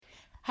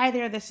Hi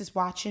there, this is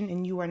Watchin,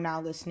 and you are now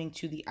listening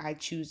to the I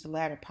Choose the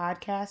Ladder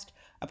podcast,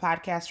 a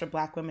podcast for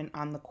Black women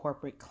on the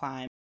corporate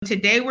climb.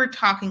 Today, we're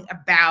talking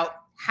about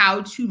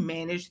how to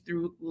manage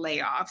through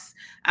layoffs.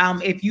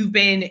 If you've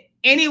been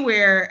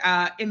anywhere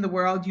in the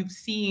world, you've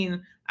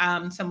seen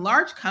some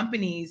large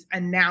companies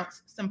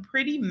announce some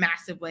pretty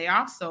massive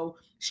layoffs. So,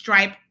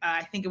 Stripe,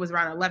 I think it was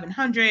around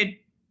 1,100.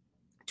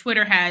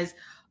 Twitter has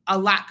a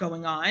lot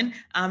going on.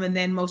 And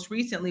then most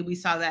recently, we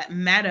saw that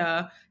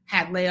Meta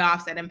had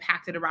layoffs that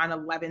impacted around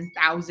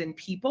 11,000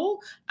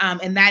 people.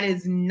 And that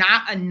is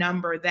not a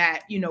number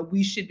that,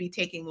 we should be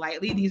taking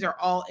lightly. These are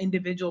all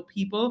individual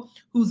people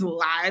whose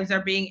lives are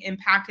being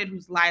impacted,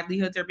 whose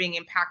livelihoods are being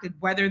impacted,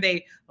 whether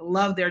they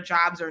love their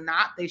jobs or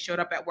not. They showed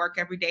up at work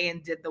every day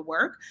and did the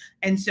work.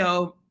 And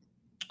so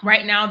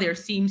right now there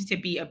seems to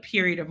be a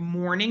period of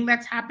mourning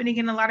that's happening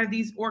in a lot of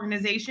these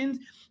organizations,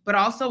 but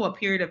also a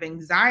period of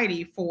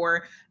anxiety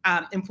for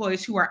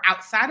employees who are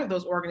outside of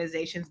those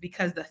organizations,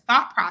 because the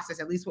thought process,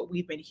 at least what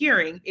we've been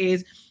hearing,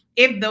 is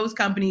if those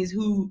companies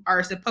who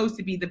are supposed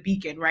to be the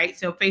beacon, right?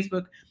 So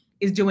Facebook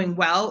is doing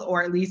well,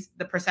 or at least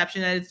the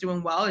perception that it's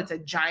doing well. It's a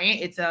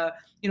giant, it's a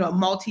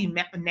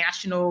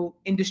multinational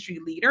industry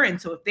leader.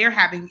 And so if they're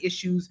having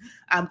issues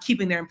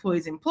keeping their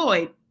employees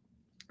employed,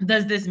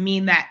 does this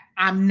mean that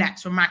I'm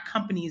next or my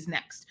company is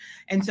next?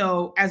 And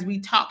so as we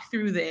talk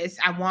through this,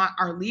 I want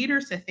our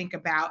leaders to think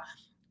about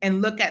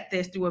and look at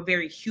this through a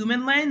very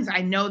human lens.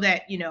 I know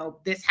that,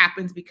 this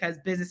happens because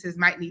businesses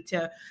might need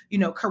to,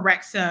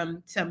 correct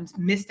some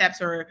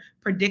missteps or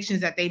predictions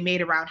that they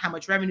made around how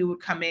much revenue would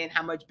come in,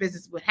 how much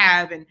business would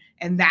have,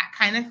 and that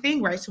kind of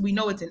thing, right? So we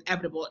know it's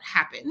inevitable. It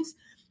happens.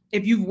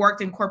 If you've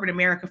worked in corporate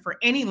America for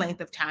any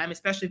length of time,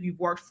 especially if you've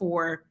worked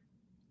for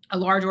a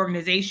large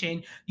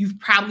organization, you've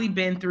probably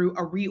been through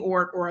a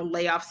reorg or a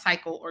layoff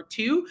cycle or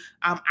two.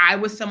 I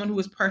was someone who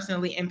was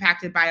personally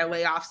impacted by a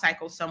layoff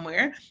cycle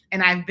somewhere,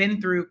 and I've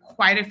been through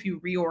quite a few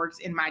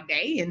reorgs in my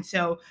day. And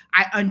so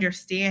I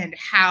understand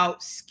how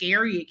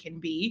scary it can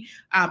be,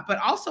 but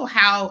also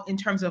how, in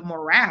terms of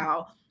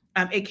morale,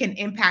 it can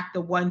impact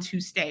the ones who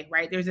stay,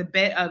 right? There's a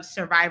bit of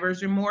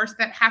survivor's remorse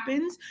that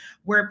happens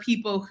where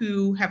people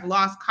who have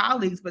lost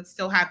colleagues but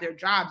still have their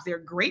jobs, they're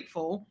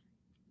grateful.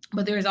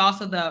 But there's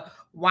also the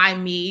why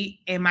me?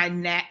 Am I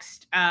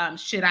next?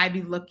 Should I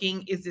be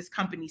looking? Is this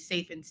company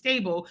safe and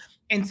stable?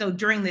 And so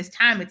during this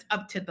time, it's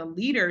up to the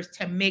leaders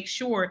to make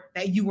sure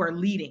that you are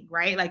leading,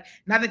 right? Like,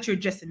 not that you're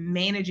just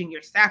managing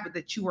your staff, but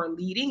that you are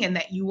leading and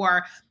that you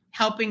are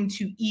helping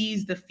to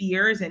ease the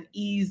fears and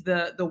ease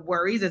the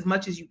worries as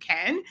much as you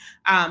can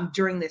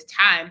during this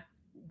time,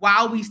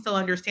 while we still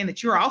understand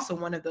that you're also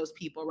one of those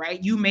people,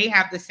 right? You may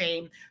have the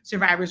same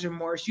survivor's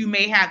remorse. You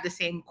may have the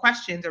same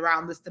questions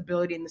around the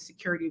stability and the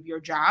security of your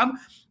job.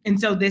 And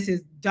so this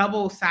is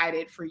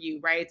double-sided for you,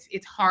 right?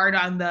 It's hard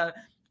on the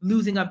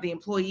losing of the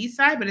employee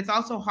side, but it's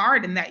also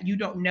hard in that you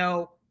don't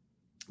know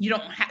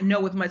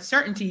with much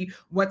certainty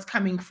what's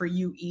coming for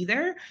you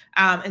either.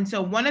 And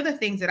so one of the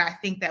things that I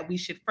think that we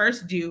should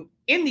first do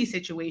in these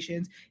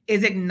situations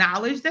is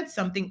acknowledge that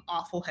something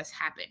awful has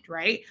happened,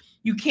 right?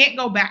 You can't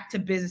go back to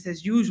business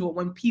as usual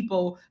when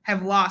people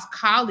have lost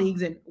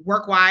colleagues and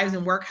work wives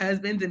and work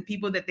husbands and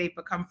people that they've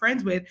become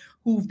friends with,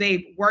 who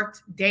they've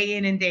worked day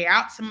in and day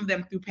out, some of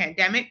them through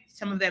pandemic,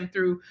 some of them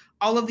through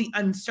all of the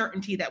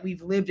uncertainty that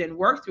we've lived and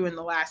worked through in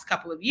the last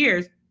couple of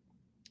years.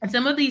 And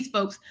some of these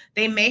folks,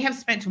 they may have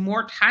spent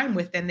more time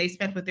with than they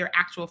spent with their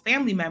actual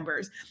family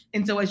members.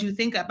 And so as you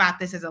think about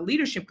this as a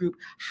leadership group,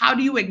 how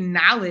do you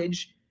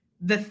acknowledge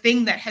the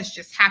thing that has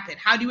just happened?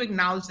 How do you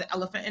acknowledge the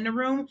elephant in the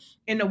room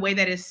in a way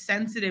that is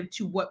sensitive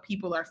to what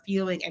people are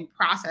feeling and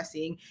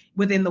processing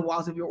within the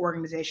walls of your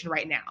organization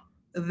right now?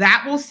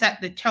 That will set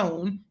the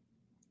tone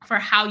for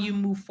how you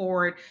move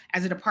forward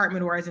as a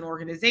department or as an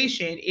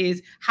organization,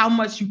 is how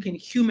much you can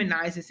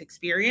humanize this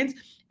experience,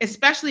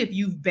 especially if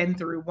you've been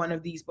through one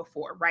of these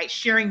before, right?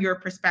 Sharing your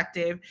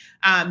perspective,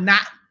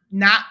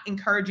 not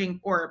encouraging,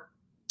 or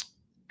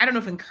I don't know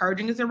if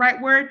encouraging is the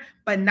right word,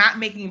 but not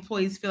making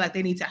employees feel like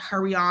they need to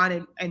hurry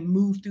on and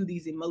move through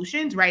these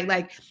emotions, right?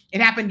 Like,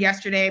 it happened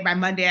yesterday. By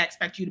Monday, I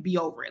expect you to be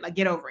over it. Like,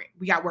 get over it.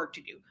 We got work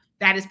to do.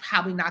 That is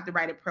probably not the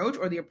right approach,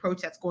 or the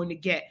approach that's going to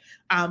get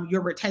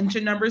your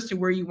retention numbers to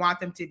where you want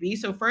them to be.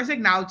 So first,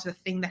 acknowledge the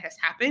thing that has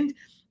happened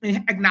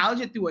and acknowledge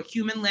it through a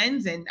human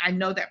lens. And I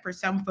know that for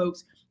some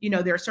folks,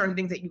 there are certain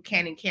things that you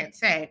can and can't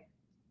say,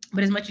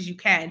 but as much as you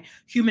can,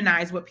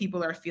 humanize what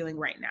people are feeling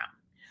right now.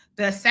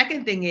 The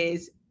second thing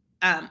is,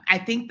 I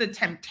think the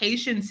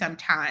temptation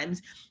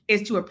sometimes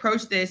is to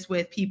approach this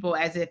with people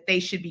as if they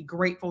should be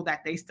grateful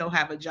that they still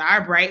have a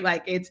job, right?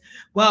 Like, it's,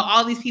 well,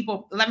 all these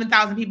people,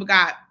 11,000 people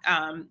got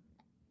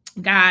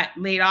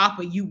laid off,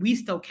 but we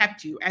still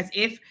kept you, as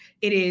if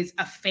it is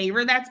a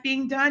favor that's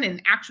being done.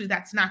 And actually,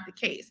 that's not the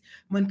case.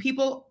 When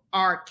people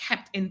are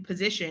kept in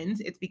positions,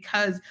 it's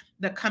because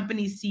the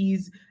company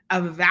sees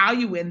a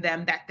value in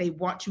them that they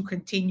want to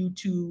continue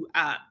to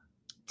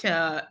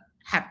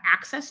have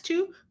access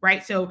to,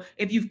 right? So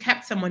if you've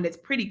kept someone, it's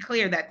pretty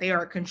clear that they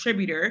are a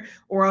contributor,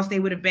 or else they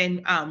would have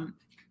been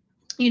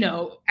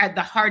at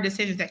the hard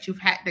decisions that you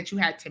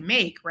had to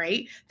make,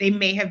 right? They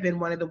may have been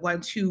one of the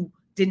ones who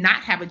did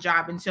not have a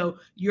job. And so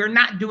you're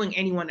not doing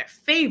anyone a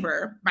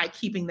favor by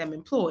keeping them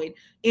employed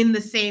in the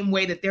same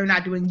way that they're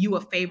not doing you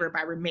a favor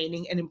by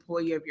remaining an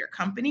employee of your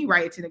company,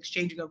 right? It's an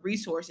exchanging of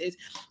resources.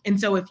 And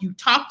so if you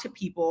talk to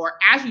people, or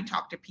as you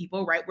talk to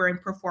people, right, we're in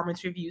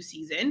performance review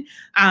season,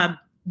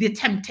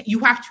 you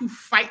have to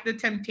fight the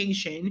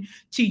temptation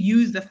to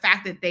use the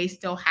fact that they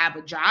still have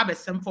a job as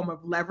some form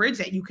of leverage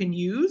that you can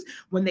use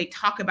when they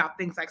talk about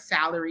things like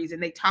salaries,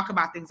 and they talk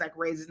about things like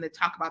raises, and they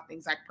talk about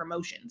things like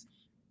promotions.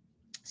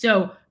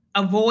 So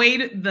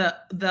avoid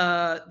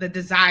the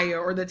desire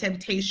or the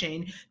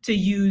temptation to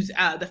use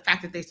the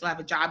fact that they still have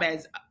a job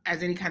as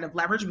any kind of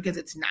leverage, because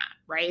it's not,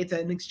 right? It's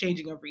an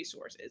exchanging of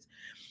resources.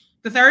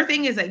 The third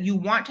thing is that you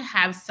want to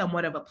have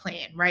somewhat of a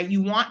plan, right?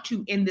 You want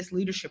to, in this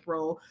leadership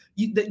role,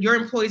 your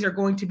employees are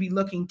going to be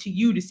looking to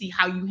you to see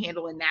how you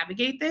handle and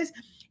navigate this.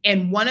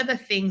 And one of the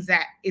things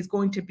that is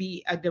going to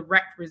be a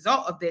direct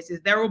result of this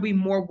is there will be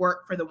more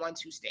work for the ones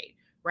who stayed,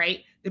 right?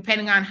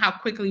 Depending on how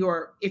quickly,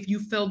 or if you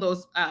fill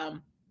those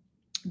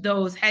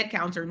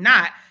headcounts or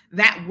not,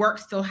 that work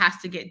still has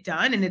to get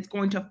done, and it's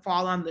going to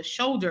fall on the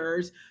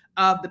shoulders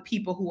of the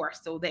people who are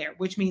still there,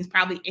 which means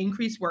probably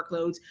increased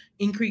workloads,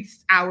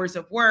 increased hours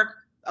of work,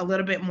 a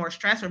little bit more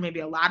stress, or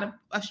maybe a lot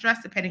of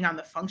stress, depending on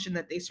the function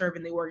that they serve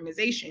in the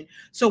organization.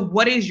 So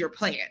what is your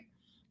plan?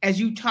 As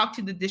you talk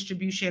to the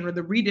distribution or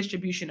the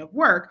redistribution of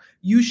work,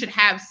 you should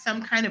have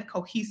some kind of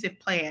cohesive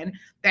plan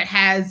that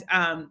has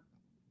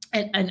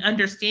an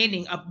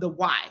understanding of the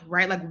why,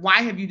 right? Like,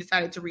 why have you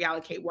decided to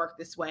reallocate work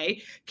this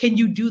way? Can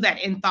you do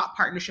that in thought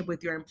partnership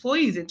with your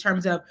employees in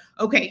terms of,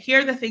 okay,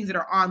 here are the things that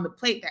are on the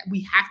plate that we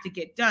have to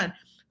get done.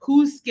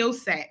 Whose skill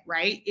set,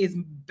 right, is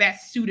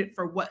best suited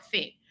for what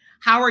thing?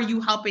 How are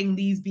you helping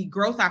these be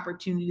growth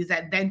opportunities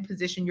that then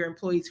position your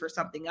employees for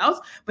something else?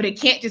 But it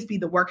can't just be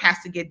the work has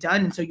to get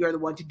done, and so you're the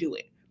one to do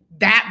it.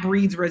 That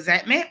breeds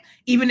resentment.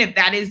 Even if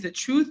that is the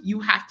truth,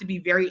 you have to be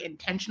very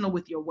intentional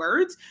with your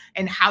words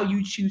and how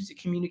you choose to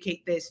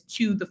communicate this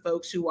to the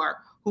folks who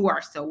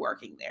are still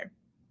working there.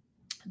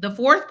 The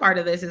fourth part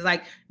of this is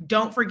like,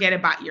 don't forget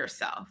about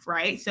yourself,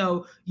 right?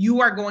 So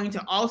you are going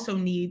to also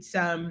need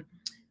some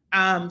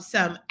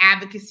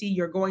advocacy.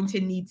 You're going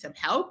to need some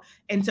help.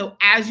 And so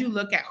as you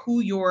look at who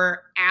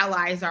your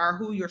allies are,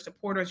 who your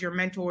supporters, your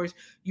mentors,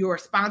 your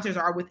sponsors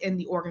are within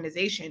the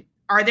organization,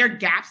 are there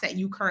gaps that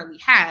you currently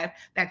have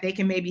that they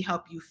can maybe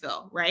help you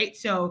fill, right?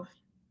 So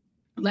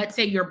let's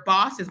say your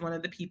boss is one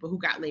of the people who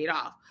got laid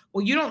off.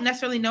 Well, you don't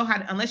necessarily know how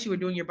to, unless you were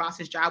doing your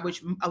boss's job,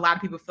 which a lot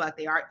of people feel like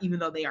they are, even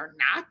though they are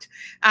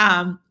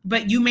not.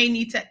 But you may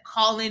need to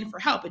call in for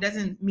help. It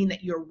doesn't mean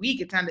that you're weak.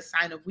 It's not a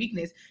sign of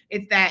weakness.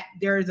 It's that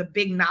there is a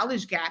big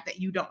knowledge gap that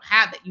you don't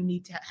have that you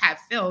need to have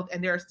filled.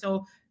 And there are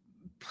still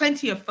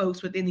plenty of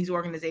folks within these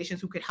organizations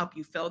who could help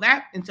you fill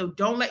that. And so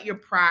don't let your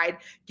pride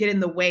get in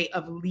the way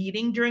of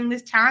leading during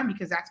this time,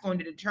 because that's going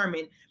to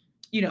determine,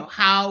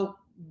 how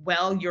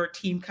well your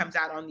team comes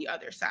out on the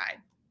other side.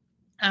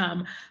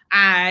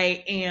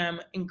 I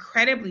am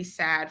incredibly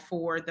sad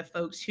for the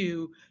folks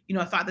who,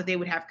 thought that they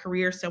would have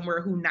careers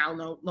somewhere who now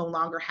no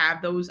longer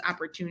have those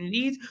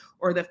opportunities,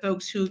 or the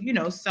folks who,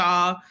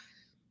 saw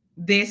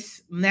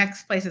this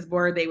next place is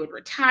where they would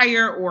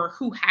retire, or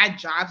who had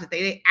jobs that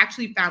they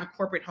actually found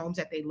corporate homes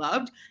that they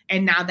loved,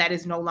 and now that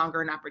is no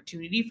longer an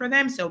opportunity for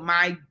them. So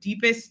my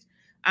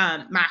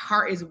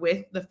heart is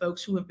with the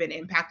folks who have been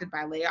impacted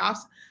by layoffs.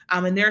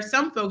 And there are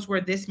some folks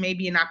where this may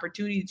be an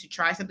opportunity to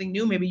try something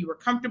new. Maybe you were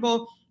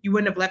comfortable, you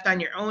wouldn't have left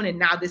on your own, and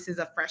now this is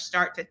a fresh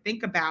start to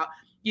think about,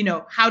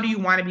 how do you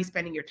want to be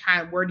spending your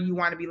time? Where do you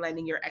want to be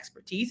lending your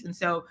expertise? And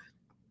so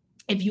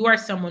if you are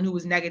someone who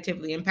was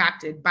negatively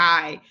impacted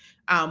by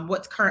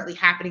what's currently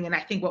happening, and I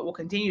think what will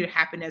continue to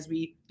happen as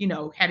we,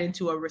 head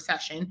into a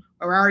recession,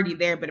 or we're already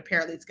there, but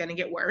apparently it's going to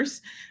get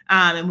worse,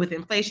 and with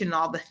inflation and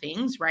all the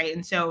things, right?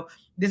 And so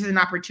this is an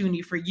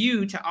opportunity for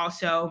you to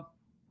also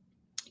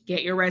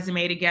get your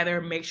resume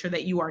together, make sure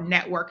that you are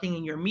networking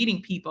and you're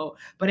meeting people.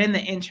 But in the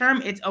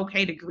interim, it's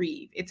okay to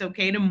grieve. It's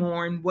okay to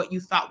mourn what you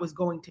thought was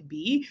going to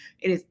be.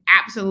 It is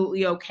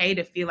absolutely okay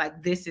to feel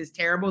like this is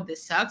terrible.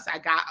 This sucks. I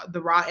got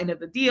the raw end of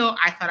the deal.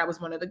 I thought I was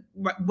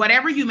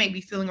whatever you may be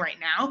feeling right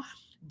now.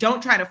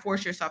 Don't try to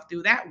force yourself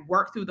through that.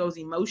 Work through those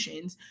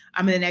emotions.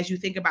 And then as you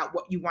think about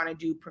what you want to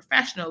do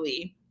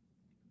professionally,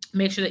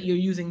 make sure that you're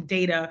using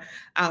data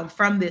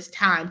from this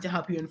time to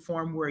help you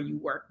inform where you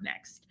work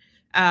next.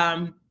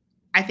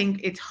 I think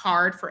it's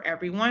hard for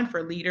everyone,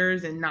 for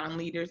leaders and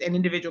non-leaders and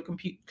individual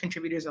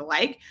contributors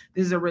alike.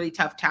 This is a really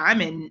tough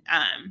time. And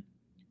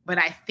but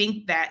I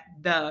think that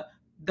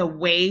the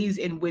ways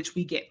in which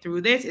we get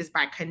through this is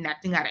by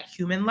connecting at a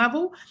human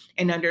level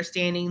and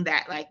understanding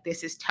that, like,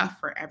 this is tough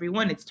for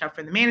everyone. It's tough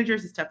for the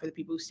managers. It's tough for the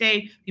people who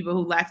stay, people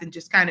who left, and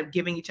just kind of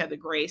giving each other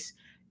grace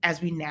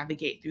as we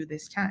navigate through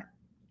this time.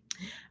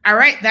 All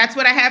right, that's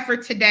what I have for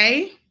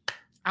today.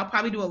 I'll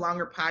probably do a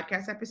longer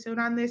podcast episode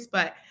on this,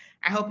 but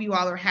I hope you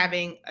all are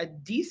having a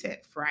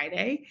decent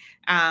Friday,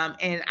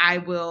 and I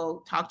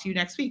will talk to you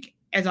next week.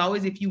 As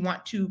always, if you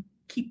want to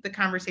keep the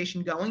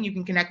conversation going, you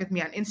can connect with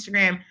me on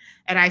Instagram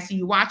at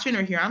ICU Watching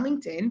or here on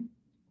LinkedIn.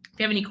 If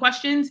you have any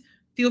questions,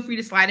 feel free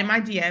to slide in my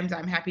DMs.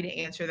 I'm happy to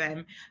answer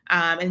them.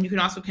 And you can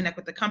also connect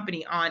with the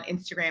company on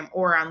Instagram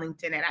or on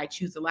LinkedIn at I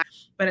Choose the Ladder.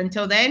 But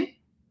until then,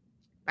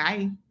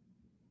 bye.